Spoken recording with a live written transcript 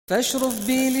فاشرف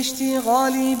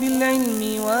بالاشتغال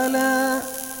بالعلم ولا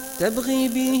تبغي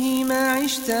به ما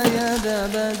عشت يا ذا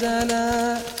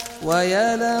بدلا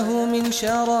ويا له من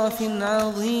شرف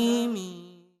عظيم.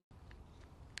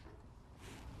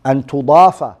 And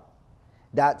tudafa,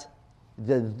 that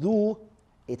the dhu,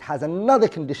 it has another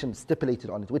condition stipulated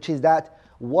on it, which is that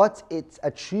what it's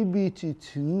attributed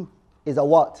to is a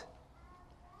what?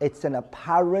 It's an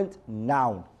apparent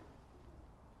noun.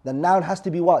 The noun has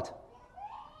to be what?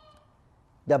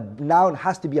 The noun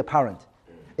has to be apparent.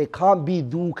 It can't be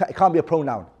dhu, it can't be a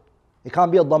pronoun. It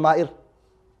can't be a dhama'ir.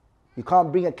 You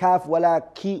can't bring a kaf, wala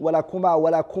ki, wala kuma,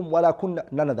 wala kum, wala kunna,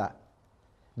 none of that.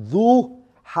 Dhu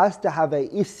has to have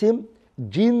a ism,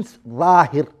 jins,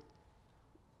 zahir.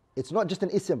 It's not just an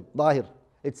ism, zahir.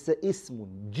 It's a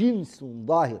ismun, jinsun,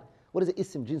 zahir. What does the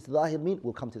ism, jins, zahir mean?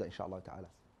 We'll come to that inshallah ta'ala.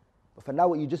 But for now,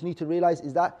 what you just need to realize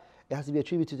is that it has to be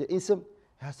attributed to ism.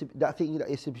 It has to be, that thing that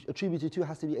it's attributed to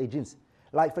has to be a jins.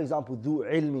 Like for example, dhu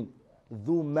ilmin,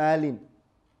 dhu malin.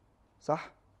 Sah?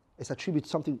 It's attributed to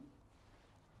something.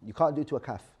 You can't do it to a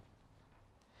kaf.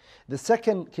 The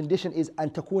second condition is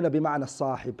أن تكون بمعنى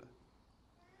الصاحب.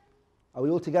 Are we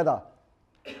all together?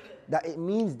 That it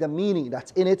means the meaning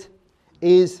that's in it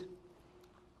is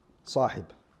sahib.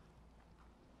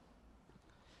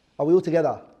 Are we all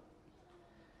together?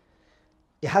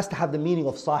 It has to have the meaning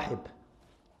of sahib.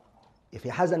 If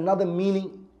it has another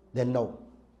meaning, then no.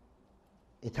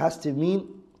 It has to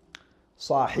mean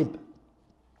sahib.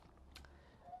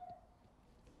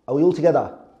 Are we all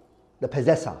together? The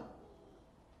possessor.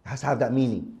 It has to have that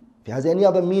meaning. If it has any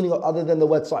other meaning other than the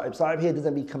word sahib, sahib here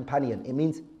doesn't mean companion. It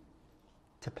means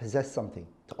to possess something,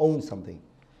 to own something.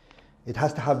 It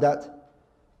has to have that.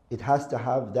 It has to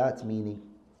have that meaning.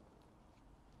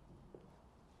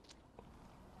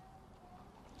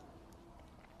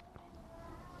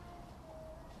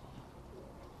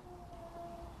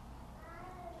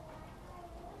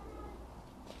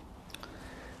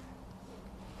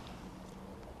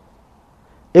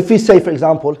 If you say, for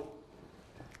example,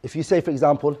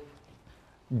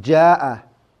 جاء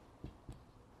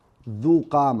ذو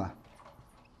قامة.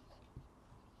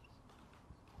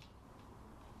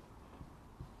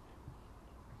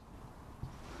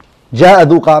 جاء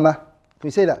ذو قامة. Can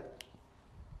we say that?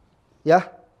 Yeah?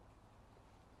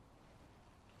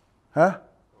 Huh?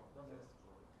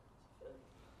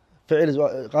 فعل is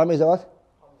what? قامة is what?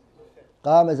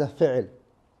 قامة is a فعل.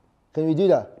 Can we do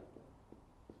that?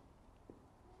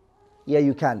 Yeah,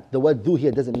 you can. The word dhu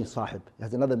here doesn't mean sahib. It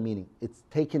has another meaning. It's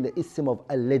taking the ism of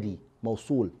alladhi,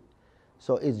 mawsul.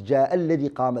 So it's جاء الذي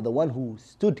قام, the one who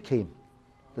stood came.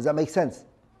 Does that make sense?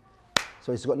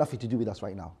 So it's got nothing to do with us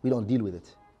right now. We don't deal with it.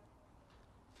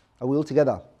 Are we all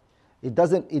together? It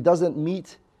doesn't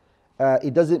meet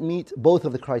both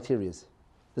of the criterias.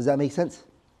 Does that make sense?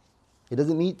 It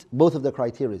doesn't meet both of the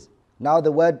criterias. Now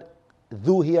the word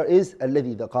dhu here is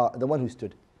alladhi, the one who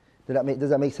stood. Does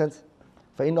that make sense?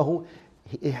 فإنه,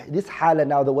 this hala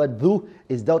now, the word dhu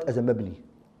is dealt as a mabni.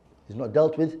 It's not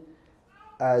dealt with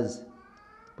as,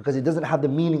 because it doesn't have the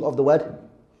meaning of the word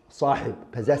sahib,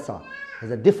 possessor. It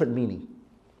has a different meaning.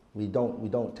 We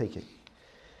don't take it.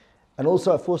 And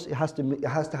also, of course, it has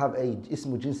to have a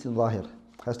ismu jinsin zahir.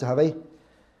 It has to have a,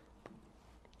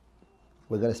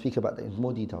 we're going to speak about that in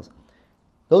more details.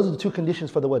 Those are the two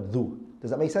conditions for the word dhu.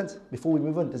 Does that make sense? Before we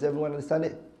move on, does everyone understand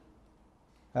it?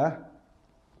 Huh?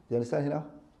 Do you understand it now?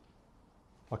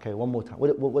 Okay, one more time.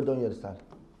 What don't you understand?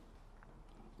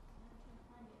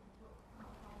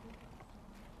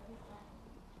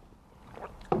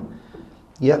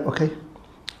 Yeah, okay.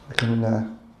 I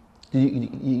can.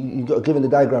 You got given the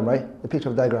diagram, right? The picture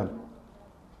of the diagram.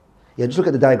 Yeah, just look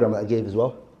at the diagram that I gave as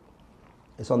well.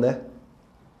 It's on there.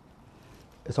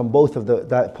 It's on both of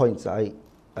the points that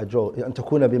I draw. أن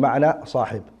تكون بمعنى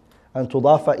صاحب. أن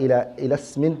تضاف إلى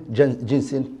اسم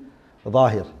جنس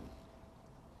ظاهر.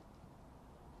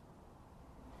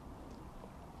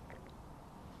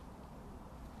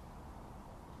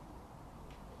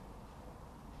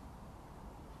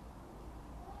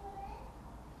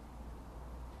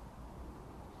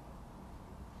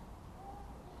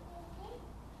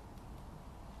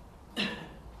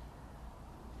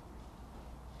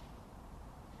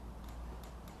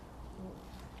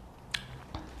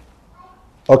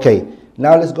 Okay,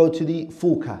 now let's go to the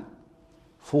fuka.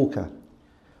 Fuka,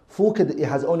 it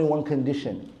has only one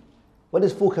condition. What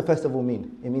does fuka first of all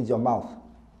mean? It means your mouth.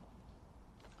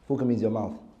 Fuka means your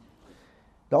mouth.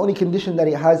 The only condition that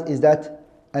it has is that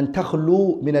أن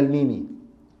تخلو من الميم.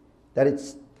 That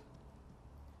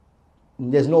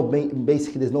there's no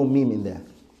meme in there.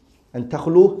 أن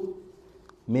تخلو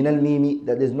من الميم.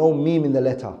 That there's no meme in the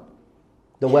letter,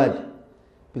 the word.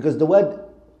 Because the word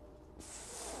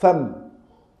fam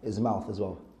is mouth as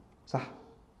well. صح?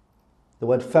 The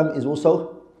word fam is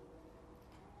also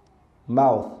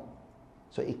mouth.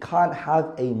 So it can't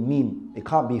have a meme. It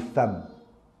can't be fam.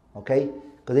 Okay?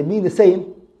 Because they mean the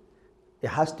same. It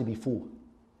has to be full.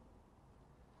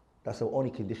 That's the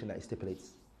only condition that it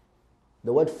stipulates.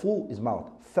 The word full is mouth.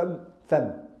 Fam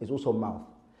is also mouth.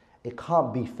 It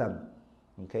can't be fam.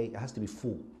 Okay? It has to be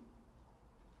full.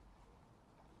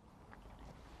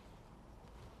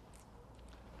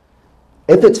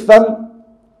 If it's fam,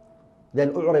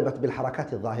 then أعربت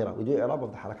بالحركات الظاهرة. We do إعراب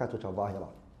of the حركات which are ظاهرة.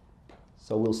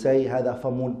 So we'll say هذا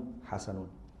فم حسن.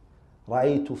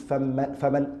 رأيت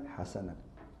فما حسنا.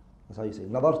 That's how you say.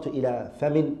 نظرت إلى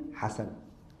فم حسن.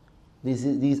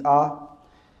 These are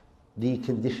the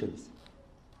conditions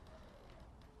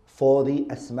for the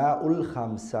أسماء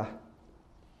الخمسة.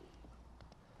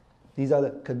 These are the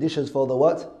conditions for the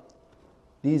what?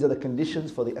 These are the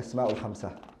conditions for the أسماء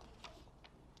الخمسة.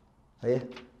 Hey,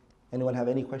 anyone have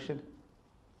any question?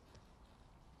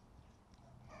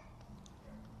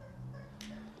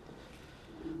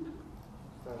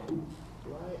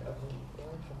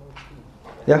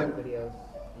 Yeah. Everybody else,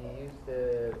 you use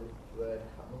the word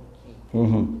hamuki,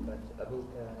 but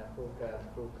abuka, nafuka,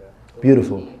 fuka.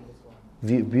 Beautiful.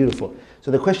 Beautiful. So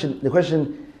the question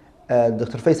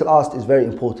Dr. Faisal asked is very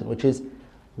important, which is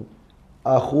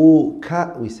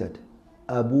akhuka we said,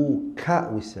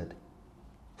 abuka we said,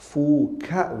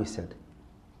 fuka we said,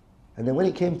 and then when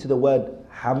it came to the word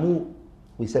hamu,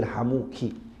 we said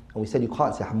hamuki, and we said you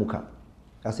can't say hamuka,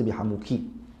 it has to be hamuki.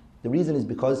 The reason is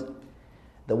because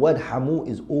the word hamu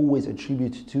is always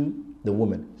attributed to the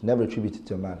woman. It's never attributed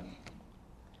to a man.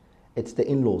 It's the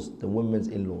in-laws, the woman's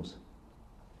in-laws.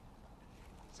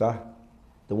 So,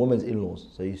 the woman's in-laws.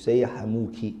 So you say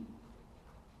hamuki.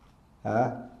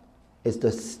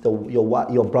 It's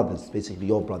your brothers, basically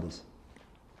your brothers.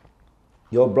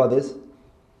 Your brothers,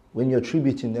 when you're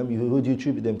attributing them, who do you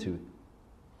attribute them to?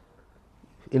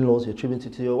 In-laws, you attribute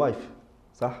it to your wife.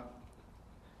 So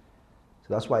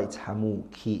that's why it's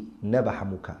hamuki, never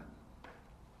hamuka.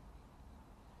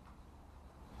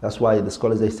 That's why the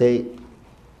scholars, they say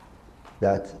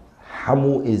that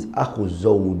hamu is akhu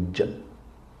zawj.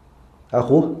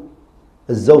 Akhu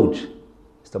is zawj.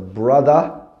 It's the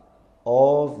brother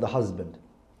of the husband.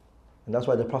 And that's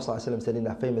why the Prophet ﷺ said in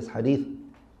that famous hadith,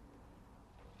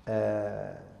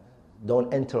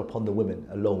 don't enter upon the women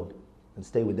alone and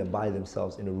stay with them by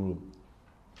themselves in a room.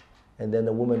 And then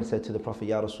the woman said to the Prophet,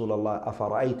 Ya Rasulullah,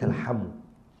 afara'ayta al-hamu.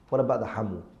 What about the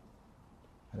hamu?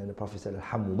 And then the Prophet said,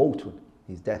 al-hamu mawtun.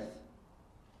 He's death.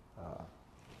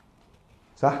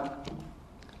 Sah?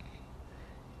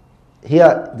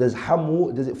 Here, does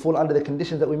hamu, does it fall under the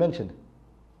conditions that we mentioned?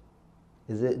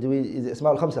 Is it Asma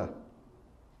al-Khamsa?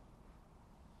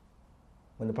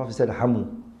 When the Prophet said hamu.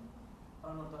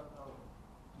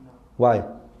 Why?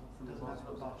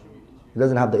 It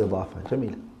doesn't have the idafa.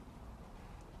 Jamil.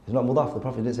 It's not mudaf. The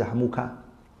Prophet didn't say hamuka.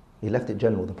 He left it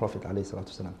general, the Prophet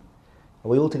ﷺ. Are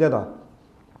we all together?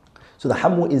 So the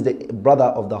hamu is the brother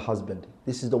of the husband.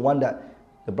 This is the one that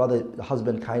the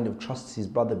husband kind of trusts his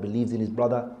brother, believes in his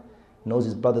brother, knows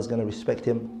his brother's going to respect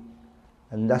him.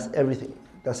 And that's everything.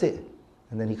 That's it.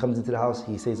 And then he comes into the house,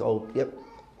 he says, oh, yep,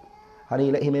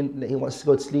 honey, let him in. He wants to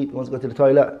go to sleep, he wants to go to the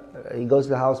toilet. He goes to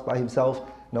the house by himself,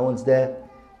 no one's there.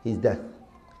 He's death.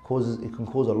 It can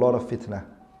cause a lot of fitna.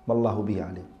 Mallahu bihi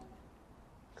alim.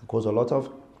 It can cause a lot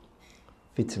of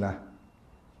fitna.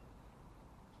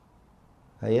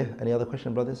 Yeah? Any other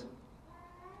question, brothers?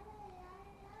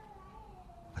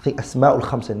 I think Asma'ul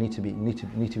Khamsa need to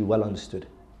be well understood.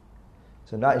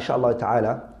 So now, inshallah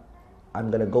ta'ala,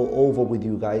 I'm going to go over with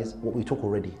you guys what we took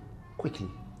already, quickly,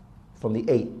 from the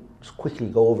 8. Just quickly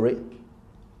go over it.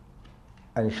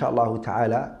 And inshallah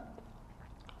ta'ala,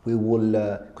 we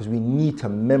will, because we need to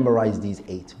memorize these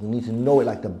 8. We need to know it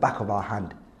like the back of our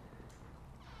hand.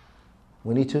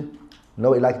 We need to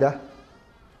know it like that,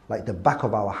 like the back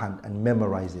of our hand, and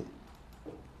memorize it.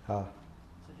 So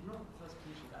you know the first thing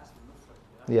you should ask the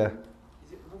mufrad, Yeah.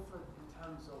 Is it mufrad in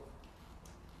terms of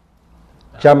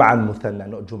Jama'an muthanna,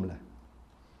 not jumla.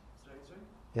 sorry?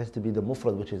 It has to be the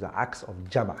mufrad, which is the acts of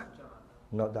jama',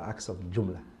 not the acts of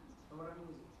jumla. So what I mean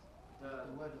is the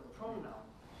word pronoun,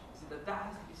 is it that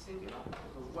has to be singular, or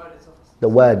the word itself has to be The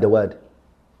word. So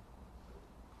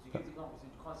you give the example, so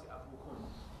you can't say abukum.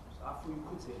 So I thought you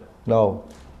could say that. No,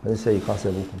 I didn't say you can't say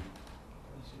abukum.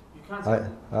 You can't say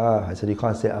I said you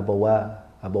can't say abawa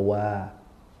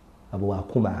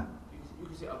kuma. You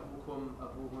could say abukum,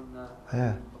 abuhunna.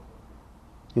 Yeah,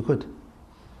 you could.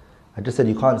 I just said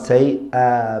you can't say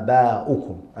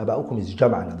aba'ukum. Aba'ukum is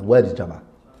jama'na, the word is jama'.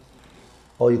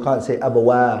 Or you can't say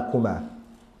abawakuma.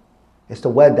 It's the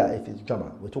word that if it's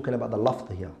jama. We're talking about the lafz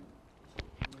here.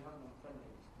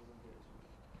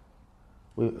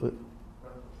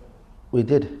 We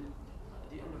did. At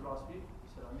the end of last week, you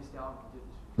said I missed out.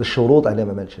 The shurut I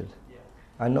never mentioned. Yeah.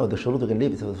 I know the shurut we can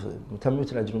leave it.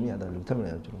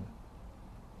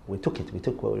 We took it. We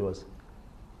took what it was.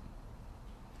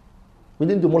 We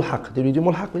didn't do mulhaq. Did we do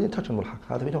mulhaq? We didn't touch on mulhaq.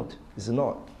 How do we don't? This is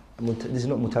not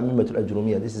mutammimatul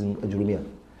ajrumiyah. This is ajrumiyah.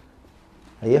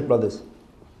 Yeah, brothers,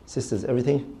 sisters,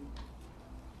 everything.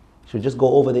 Should we just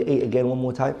go over the 8 again one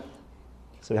more time,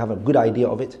 so we have a good idea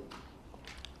of it?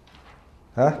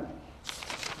 Huh?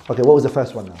 Okay, what was the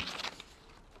first one now?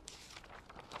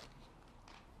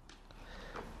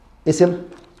 Ism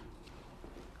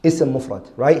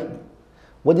mufrad, right?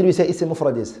 What did we say ism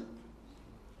mufrad is?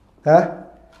 Huh?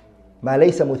 ما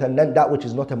ليس مثنى, that which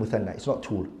is not a muthanna, it's not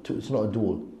it's not a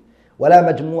dual. ولا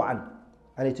مجموعا,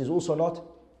 and it is also not,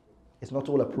 it's not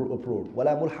all a plural.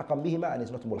 ولا ملحقا بهما, and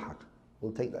it's not mulhaq.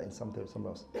 We'll take that in somewhere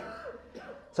else.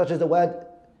 Such as the word,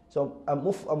 so a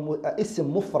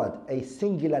ism mufrad, a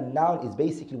singular noun, is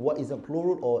basically what isn't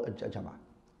plural or a jama'.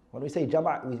 When we say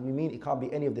jama', we mean it can't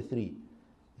be any of the three.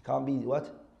 It can't be what?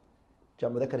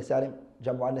 Jam'u dhakar salim,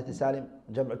 jam'u annath salim,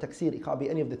 jam'u taksir. It can't be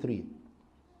any of the three.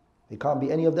 It can't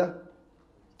be any of the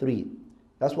three.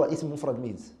 That's what ism mufrad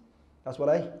means. That's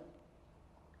what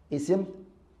ism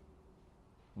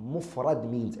mufrad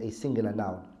means, a singular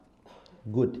noun.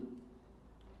 Good.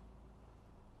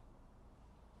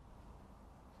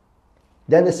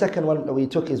 Then the second one that we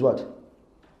took is what?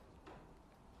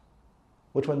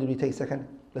 Which one did we take second?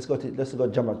 Let's go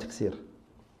jam'u taksir.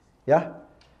 Yeah?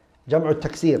 Jam'u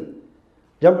taksir.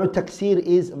 Jam'u taksir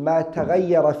is ما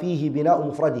تغير فيه بناء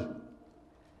مفرده.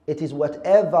 It is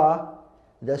whatever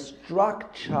the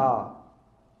structure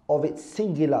of its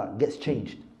singular gets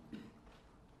changed.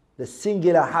 The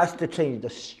singular has to change. The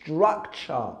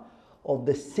structure of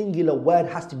the singular word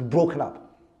has to be broken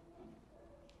up.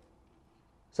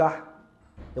 Sah?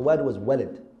 The word was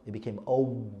walad. It became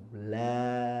awlad.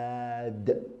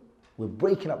 We're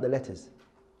breaking up the letters.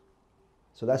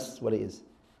 So that's what it is.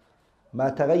 ما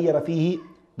تغير فيه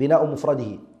بناء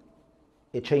مفرده.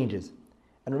 It changes.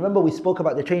 And remember, we spoke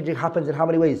about the changing happens in how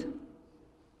many ways?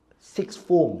 6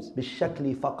 forms.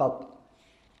 بالشكل فقط.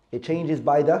 It changes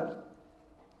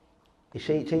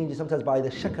sometimes by the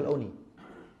shakl only.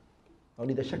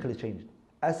 Only the shakl is changed.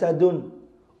 Asadun,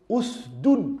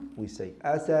 usdun, we say.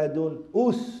 Asadun,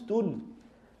 usdun.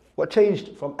 What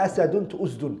changed from asadun to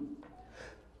usdun?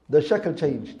 The shakl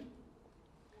changed.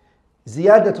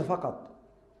 Ziyadatu faqat.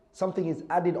 Something is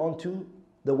added onto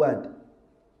the word.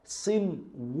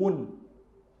 Sinwun.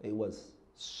 It was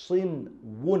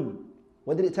sinwun.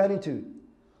 What did it turn into?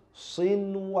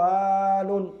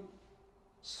 Sinwanun.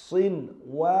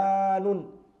 Sinwanun.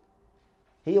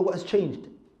 Here what has changed?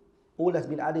 All that's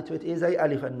been added to it is a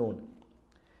alif and nun.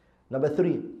 Number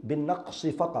 3, bin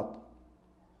naqsi faqat.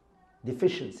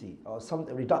 Deficiency or some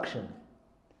reduction.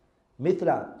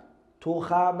 Mithla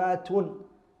tukhamatun.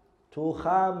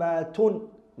 Tukhamatun,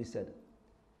 we said.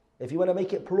 If you want to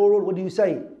make it plural, what do you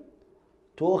say?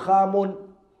 Tukhamun.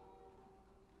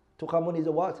 Tukhamun is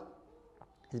a what?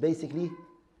 It's basically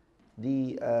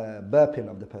the burping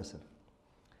of the person.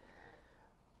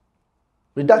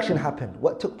 Reduction happened.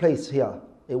 What took place here?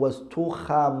 It was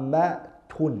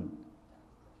tukhamatun.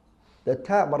 The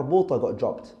ta marbuta got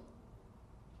dropped.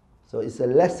 So it's a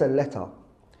lesser letter.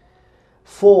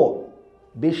 4,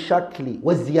 bishakli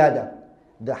was ziyada.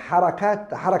 The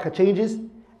haraka changes,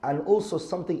 and also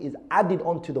something is added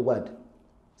onto the word.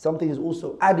 Something is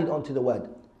also added onto the word.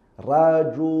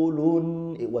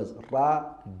 Rajulun, it was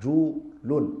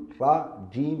rajulun. Ra,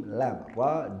 jim, lam.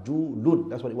 Rajulun,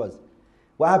 that's what it was.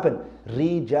 What happened?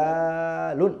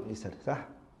 Rijalun, he said. Sah?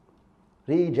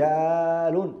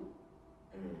 Rijalun.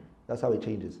 That's how it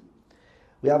changes.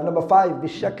 We have number 5,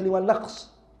 bishakli wal naqs.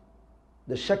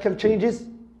 The shakl changes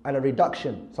and a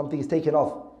reduction. Something is taken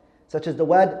off. Such as the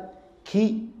word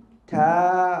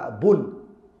kitabun.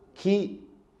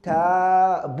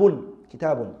 Kitabun.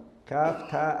 Kitabun. Kaf,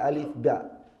 ta, alif, ba.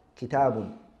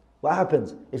 Kitabun. What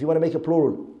happens if you want to make it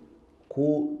plural?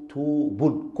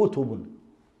 Kutubun. Kutubun.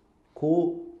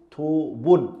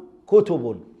 Kutubun.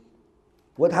 Kutubun.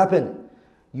 What happened?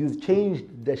 You've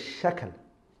changed the shakl.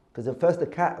 Because at first the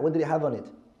cat, what did it have on it?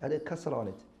 It had a kasra on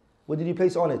it. What did you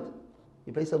place on it?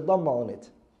 You place a dhamma on it.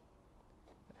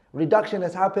 Reduction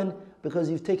has happened because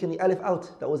you've taken the alif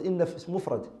out that was in the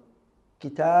mufrad.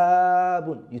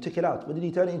 Kitabun. You took it out. What did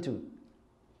you turn it into?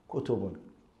 Kutubun.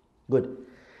 Good.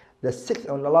 The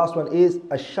 6th and the last one is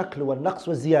ash-shakl wa naqs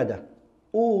wa ziyada.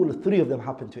 All 3 of them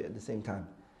happen to it at the same time.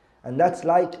 And that's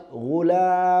like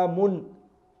ghulamun.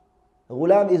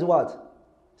 Ghulam is what?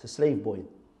 It's a slave boy.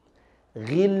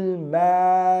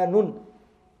 Ghilmanun.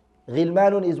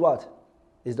 Ghilmanun is what?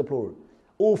 Is the plural.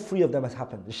 All three of them has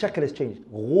happened. The shakl has changed.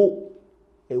 Ghu,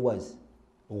 it was.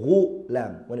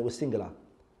 Ghulam, when it was singular.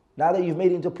 Now that you've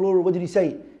made it into plural, what did you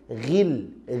say? Ghil,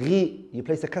 ghi. You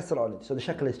place a kasra on it, so the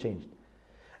shakl has changed.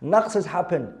 Naqs has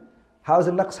happened. How has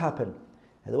the naqs happened?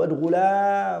 The word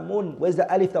ghulamun, where's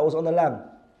the alif that was on the lam?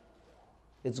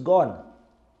 It's gone.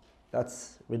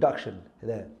 That's reduction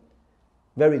there.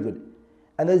 Very good.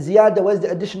 And the ziyada, where's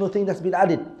the additional thing that's been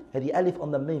added? The alif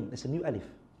on the mim. It's a new alif.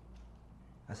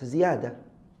 That's a ziyada.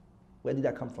 Where did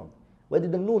that come from? Where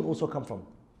did the noon also come from?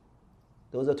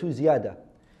 Those are two ziyada.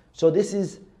 So this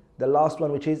is the last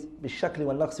one, which is bishakli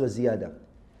wal naqsi wa ziyada.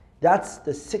 That's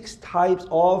the 6 types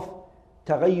of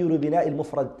taghayyur bina' al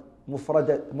mufrad.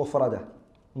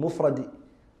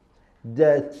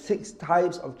 The 6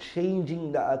 types of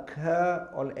changing that occur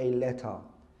on a letter.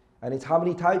 And it's how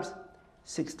many types?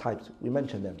 6 types. We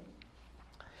mentioned them.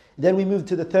 Then we move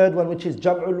to the third one, which is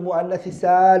jam'ul mu'annath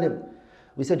salim.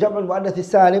 We said jam'ul mu'annath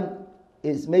salim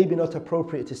is maybe not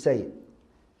appropriate to say.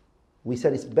 We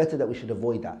said it's better that we should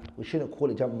avoid that. We shouldn't call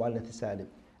it jam'ul mu'annath salim.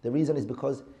 The reason is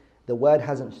because the word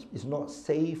is not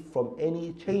safe from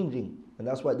any changing. And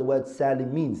that's what the word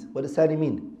salim means. What does salim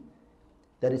mean?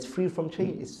 That it's free from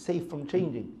change, it's safe from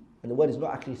changing. And the word is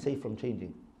not actually safe from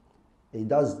changing. It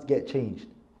does get changed.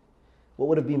 What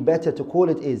would have been better to call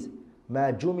it is ما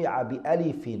جمع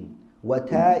بألف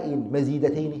وتاء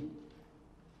مزيدتين. It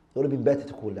would have been better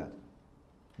to call that.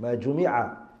 ما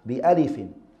جمع بألف.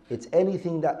 It's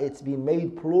anything that it's been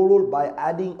made plural by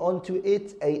adding onto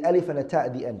it a alif and a ta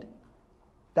at the end.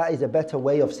 That is a better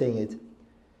way of saying it.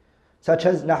 Such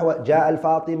as نحو جاء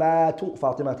الفاطمات.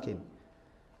 فاطمات came.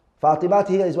 فاطمات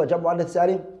here is what? جمع مؤنث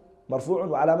سالم مرفوع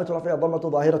وعلامة رفعه الضمة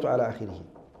ظاهرة على آخره.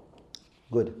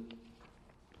 Good.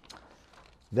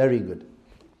 Very good.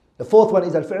 The fourth one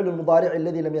is الفعل المضارع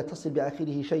الذي لم يتصل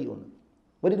بآخره شيء.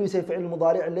 What did we say فعل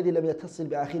المضارع الذي لم يتصل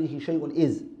بآخره شيء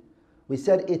is? We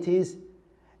said it is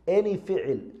any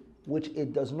fi'l which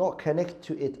it does not connect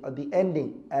to it at the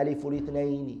ending ألف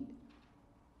الاثنين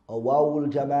or واو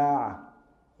الجماعة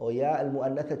or ياء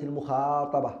المؤنثة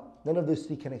المخاطبة. None of those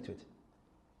 3 connect to it.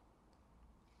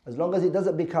 As long as it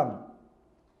doesn't become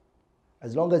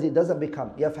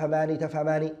يفهماني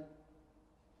تفهماني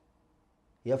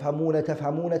يفهمون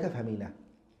تفهمون تفهمين,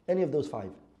 any of those 5.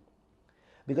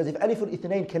 Because if alif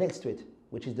al-ithnain connects to it,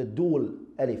 which is the dual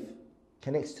alif,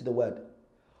 connects to the word,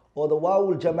 or the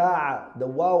waw al-jama'a, the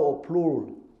waw or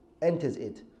plural, enters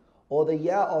it, or the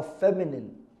ya of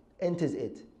feminine enters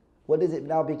it, what does it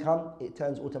now become? It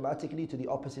turns automatically to the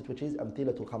opposite, which is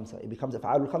amthilatul khamsa. It becomes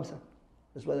af'alul khamsa.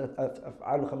 That's what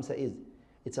af'alul khamsa is.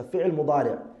 It's a fi'l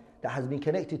mudari' that has been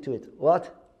connected to it.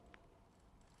 What?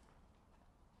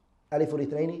 ألف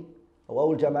الاثنين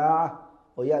واو الجماعة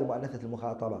وياء المؤنثة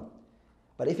المخاطبة.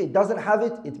 But if it doesn't have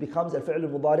it, it becomes الفعل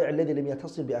المضارع الذي لم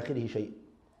يتصل بآخره شيء.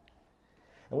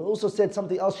 And we also said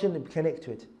something else shouldn't connect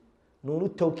to it. نون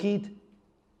التوكيد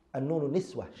and نون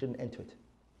النسوة shouldn't enter it.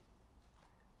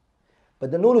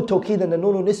 But the نون التوكيد and the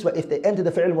نون النسوة, if they enter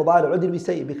the فعل المضارع, what did we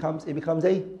say? It becomes a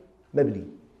مبني.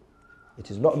 It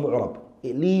is not mu'rab.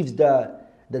 It leaves the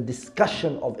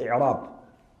discussion of i'rab.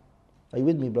 Are you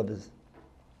with me, brothers?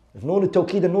 If نون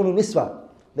التوكيد and نون النسوة,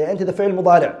 they enter the فعل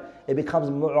المضارع, it becomes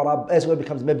mu'rab, it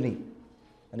becomes مبني.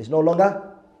 And it's no longer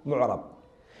mu'rab.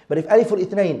 But if ألف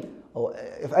الاثنين or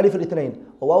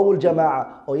واو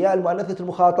الجماعة or ياء المؤنثة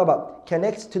المخاطبة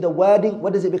connects to the wording,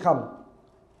 what does it become?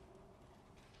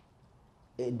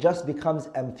 It just becomes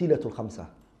أمثلة الخمسة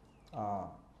or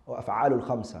أفعال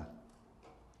الخمسة.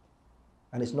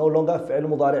 And it's no longer فعل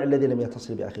مضارع الذي لم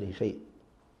يتصل بآخره شيء.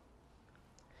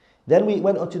 Then we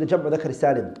went on to the جمع مذكر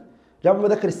السالم. جمع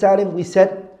مذكر السالم, we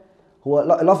said هو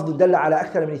لفظ دل على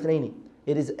أكثر من اثنين.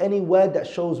 It is any word that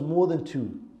shows more than 2.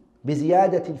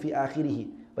 بزيادة في آخره,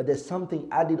 but there's something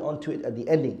added onto it at the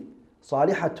ending.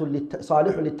 صالح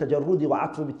للتجرد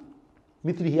وعطف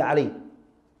مثله عليه.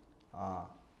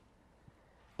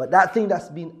 But that thing that's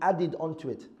been added onto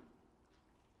it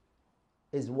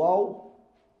is waw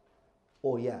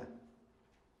or ya.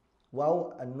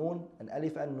 Waw and noon and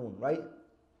alif and noon, right?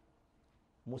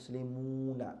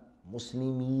 Muslimuna,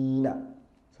 muslimina.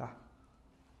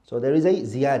 So there is a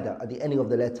ziyada at the ending of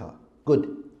the letter.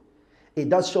 Good. It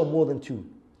does show more than 2.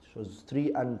 It shows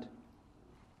 3 and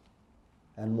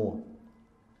more.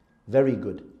 Very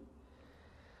good.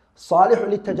 صالح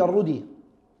للتجرد.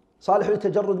 صالح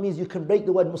للتجرد means you can break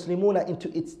the word muslimuna into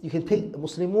its, you can take,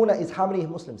 muslimuna is how many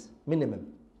Muslims? Minimum.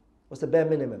 What's the bare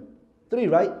minimum? 3,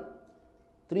 right?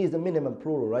 3 is the minimum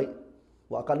plural, right?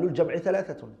 وأقل الجمع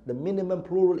ثلاثة. The minimum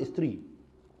plural is 3.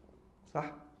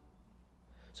 صح?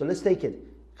 So let's take it.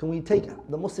 Can we take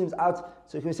the Muslims out?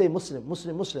 So can we say Muslim,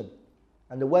 Muslim, Muslim,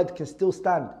 and the word can still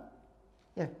stand?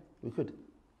 Yeah, we could.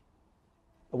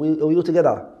 Are we all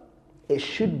together? It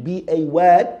should be a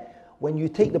word when you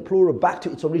take the plural back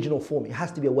to its original form. It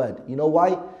has to be a word. You know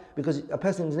why? Because a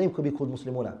person's name could be called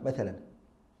Muslimuna, مثلا.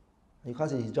 You can't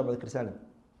say he's Jam'a Dhikr Salim.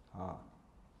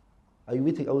 Are you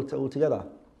with it all together?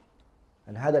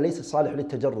 And هذا ليس صالح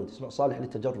للتجرد. It's not صالح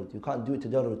للتجرد. You can't do it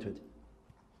tajarrud to it.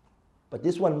 But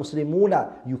this one,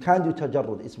 Muslimuna, you can do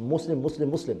tajarrud. It's Muslim, Muslim,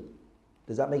 Muslim.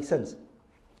 Does that make sense?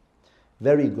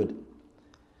 Very good.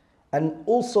 And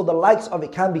also the likes of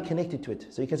it can be connected to it.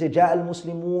 So you can say جاء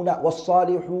المسلمون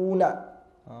والصالحون.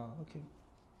 Okay.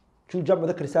 Two Jam'a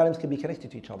Dhikr Salims can be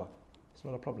connected to each other. It's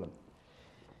not a problem.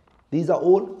 These are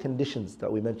all conditions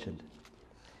that we mentioned.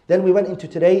 Then we went into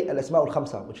today Al-Asma'ul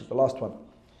Khamsa, which is the last one.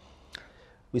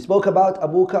 We spoke about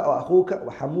Abuka or Akhuka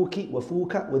wa Hamuki wa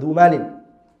Fuka wa Dhu Malin.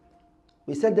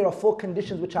 We said there are 4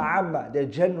 conditions which are amma, they're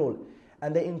general,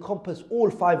 and they encompass all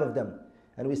 5 of them.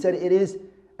 And we said it is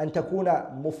أن تكون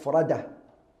مفردة.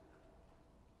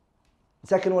 The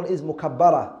second one is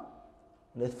mukabbara.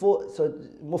 So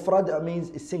mufrada means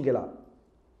it's singular.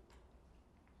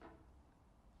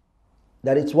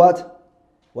 That it's what?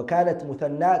 وكانت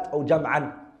مثنات أو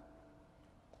جمعا.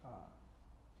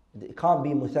 It can't be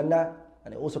muthanna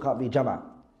and it also can't be jam'a.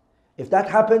 If that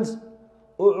happens,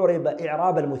 أعرب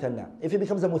إعراب المثنى. If it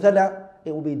becomes a muthanna,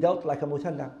 it will be dealt like a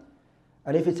muthanna.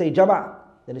 And if it's a jam'a,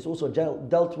 then it's also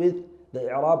dealt with the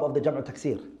i'rab of the jam'a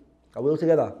taksir. Are we all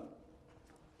together?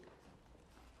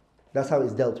 That's how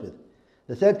it's dealt with.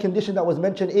 The third condition that was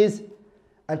mentioned is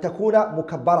أن تكون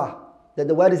مكبرة. That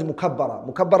the word is mukabbara.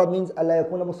 Mukabbara means ألا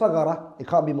يكون مصغرة. It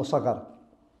can't be مصغر.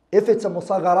 If it's a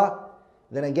مصغرة,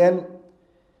 then again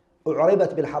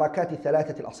أعربت بالحركات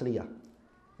الثلاثة الأصلية.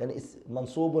 Then it's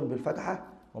منصوب بالفتحة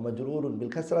ومجرور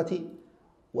بالكسرة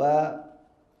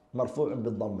ومرفوع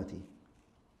بالضمة.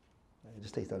 It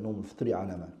just takes that normal 3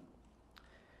 علامة.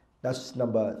 That's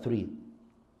number 3.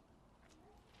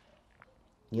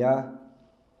 Yeah.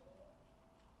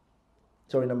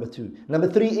 Sorry, number 2. Number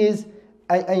 3 is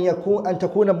أن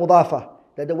تكون مضافة.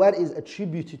 That the word is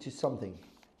attributed to something.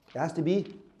 It has to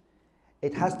be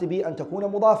أن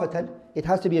تكون مضافة. It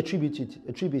has to be attributed.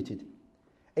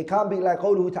 It can't be like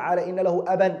قوله تعالى إن له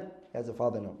أبا. He has a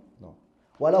father, no.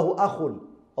 وله أخ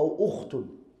أو أخت.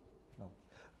 No.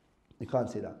 You can't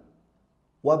say that.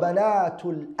 وبنات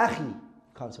الأخ. You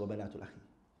can't say وبنات الأخ.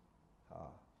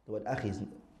 The word أخ is.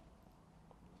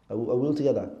 Are we all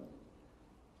together?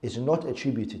 It's not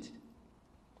attributed.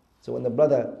 So when the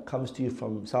brother comes to you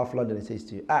from South London and says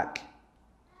to you, Ak.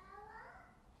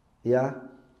 Yeah?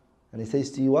 And he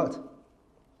says to you what?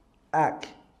 Ak.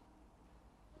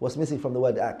 What's missing from the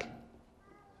word Ak?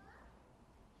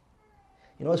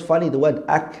 You know what's funny? The word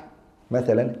Ak,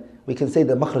 مثلا, we can say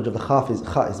the makhraj of the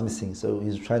kha is missing. So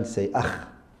he's trying to say Akh.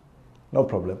 No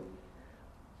problem.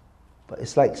 But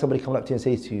it's like somebody coming up to you and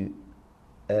says to you,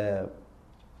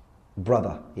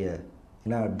 brother. Yeah.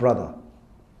 You know, brother.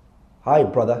 Hi,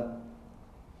 brother.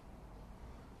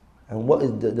 And what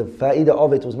is the fa'idah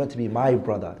of it was meant to be my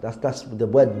brother. That's the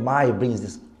word my brings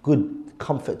this good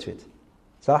comfort to it.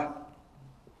 Sah?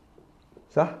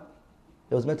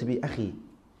 It was meant to be akhi,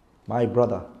 my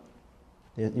brother.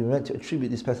 You're meant to attribute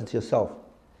this person to yourself.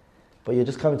 But you're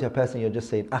just coming to a person, you're just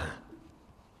saying akh.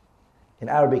 In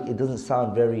Arabic, it doesn't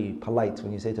sound very polite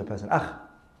when you say to a person akh.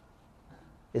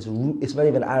 It's not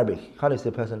even Arabic. You can't say to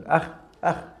a person akh.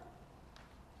 You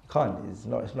can't. It's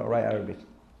not right Arabic.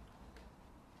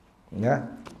 Yeah?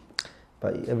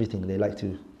 But everything, they like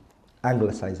to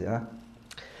anglicize it. Huh?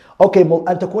 Okay,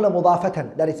 أن تكون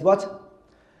مضافة. That is what?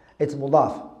 It's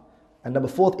mudaf. And number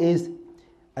 4 is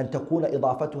أن تكون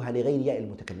إضافتها لغير ياء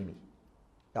المتكلم.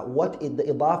 That what the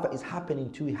idafa is happening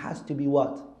to, it has to be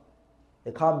what?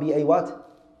 It can't be a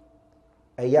what?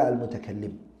 A ya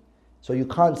al-mutakallim. So you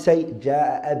can't say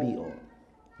جاء أبي, or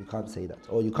you can't say that.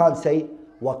 Or you can't say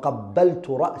وقبلت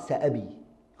رأس أبي.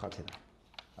 You can't say that.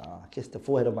 Kiss the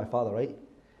forehead of my father, right?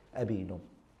 Abi, no.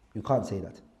 You can't say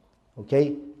that.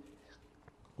 Okay?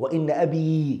 وإن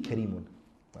أبي كريم.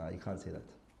 You can't say that.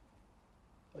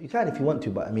 You can if you want to,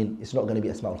 but I mean, it's not going to be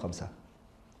Asma'ul Khamsa.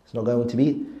 It's not going to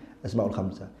be Asma'ul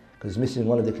Khamsa because it's missing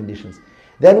one of the conditions.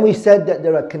 Then we said that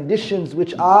there are conditions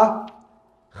which are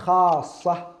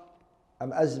khassa.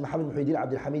 As Muhammad Muhyiddin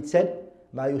Abdul Hamid said,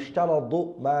 ما يشترط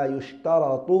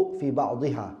في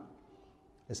بعضها.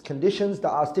 There's conditions that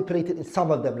are stipulated in some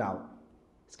of them now.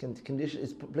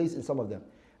 It's placed in some of them.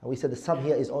 And we said the some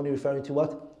here is only referring to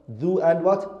what? Dhu and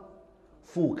what?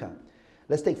 Fuka.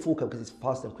 Let's take Fuka because it's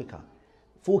faster and quicker.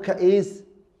 Fuka is,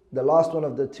 the last one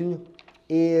of the 2,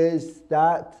 is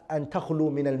that أن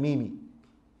تخلو من الميم.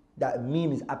 That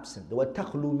meme is absent. The word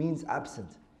تخلو means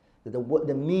absent. The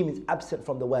meme is absent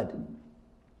from the word.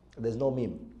 There's no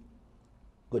meme.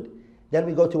 Good. Then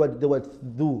we go to the word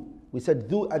ذو. We said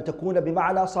ذو أن تكون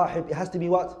بمعنى صاحب. It has to be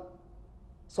what?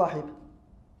 صاحب.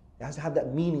 It has to have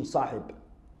that meaning صاحب.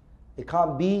 It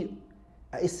can't be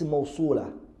a اسم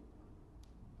موصولة.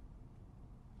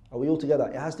 Are we all together?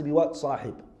 It has to be what?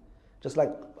 صاحب. Just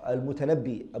like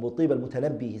Al-Mutanabbi, Abu Tib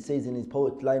Al-Mutanabbi, he says in his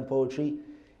line poetry,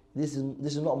 this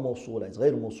is not موصولة, it's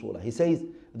غير موصولة. He says,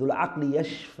 ذو العقل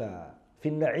يشفى في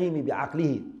النعيم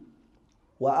بعقله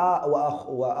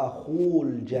وأخو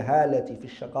الجهالة في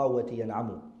الشقاوة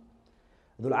ينعم.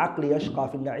 ذو العقل يشقى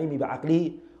في النعيم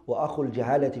بعقله وأخو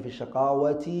الجهالة في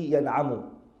الشقاوة ينعم.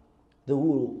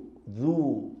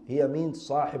 ذو here means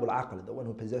صاحب العقل, the one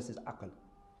who possesses عقل.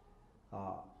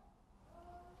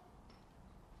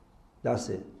 That's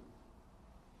it.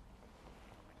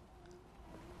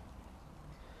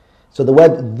 So the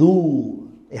word ذو,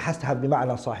 it has to have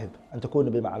بمعنى صاحب. أن تكون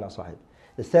بمعنى صاحب.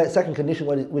 The second condition,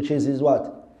 which is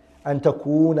what? أن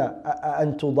تكون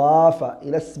أن تضاف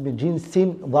إلى اسم جنس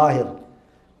ظاهر.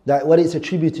 That what it's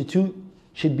attributed to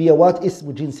should be a what?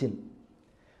 اسم جنس.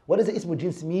 What does اسم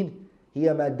جنس mean?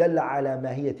 هي ما دل على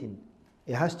ماهية.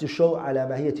 It has to show على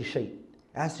ماهية الشيء.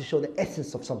 It has to show the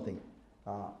essence of something.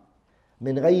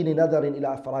 من غير نظر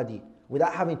إلى أفراده.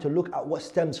 Without having to look at what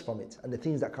stems from it and the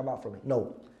things that come out from it.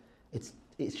 No.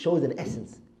 It shows an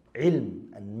essence.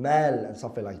 علم and mal and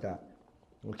something like that.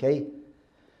 Okay?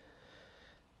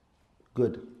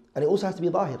 Good. And it also has to be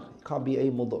ظاهر. It can't be a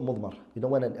مضمر. You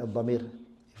don't want a ضمير.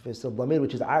 If it's a ضمير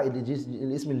which is عائد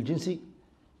الاسم الجنسي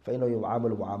فإنه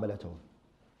يعامل معاملته.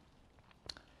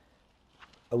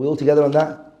 Are we all together on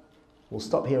that? We'll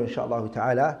stop here inshaAllah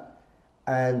ta'ala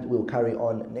and we'll carry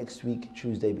on next week,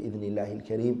 Tuesday bi'idhnillahi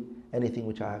al-kareem. Anything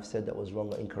which I have said that was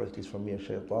wrong or incorrect is from me and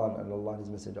shaitan, and Allah and His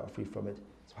Messenger are free from it.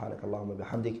 Subhanakallahumma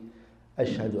bihamdik.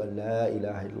 Ashhadu an la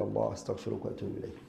ilaha illallah. Astaghfiruka wa atubu ilayk.